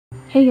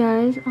Hey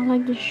guys, I'd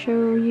like to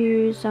show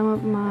you some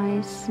of my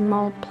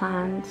small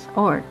plants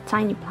or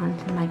tiny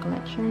plants in my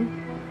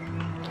collection.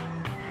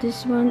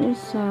 This one is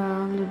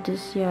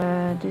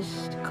Ludicia,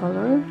 this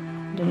color.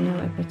 Don't know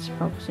if it's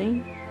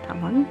focusing. That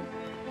one.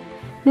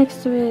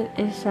 Next to it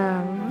is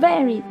a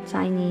very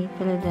tiny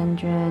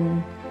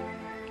Philodendron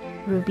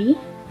ruby.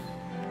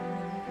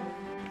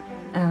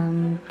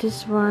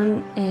 This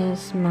one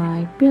is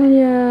my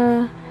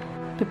Pilia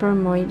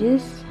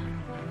peperomoides,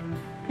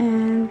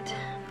 and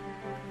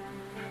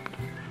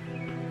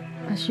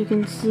as you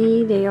can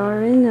see, they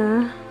are in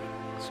a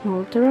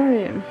small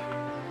terrarium.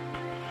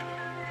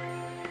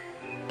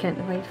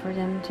 Can't wait for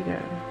them to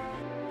grow.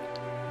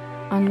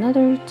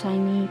 Another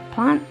tiny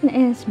plant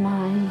is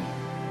my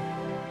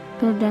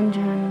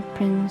Philodendron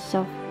Prince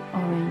of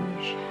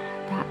Orange.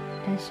 That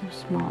is so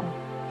small,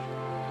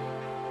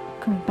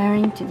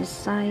 comparing to the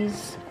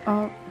size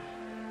of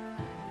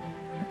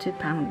a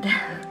 2-pound.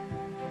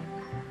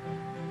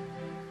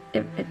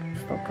 If it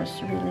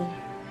focused really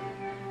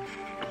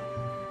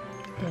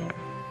there.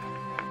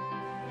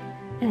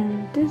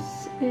 And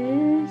this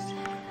is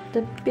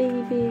the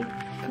baby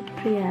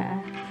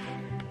Cuprea.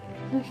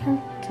 Look how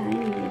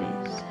tiny it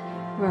is.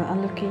 Well,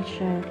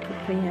 Alocasia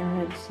Cuprea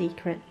Red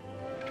Secret.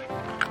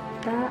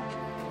 That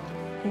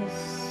is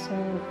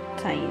so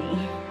tiny.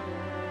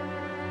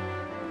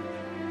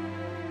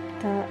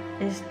 That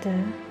is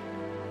the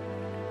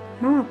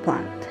mama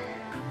plant.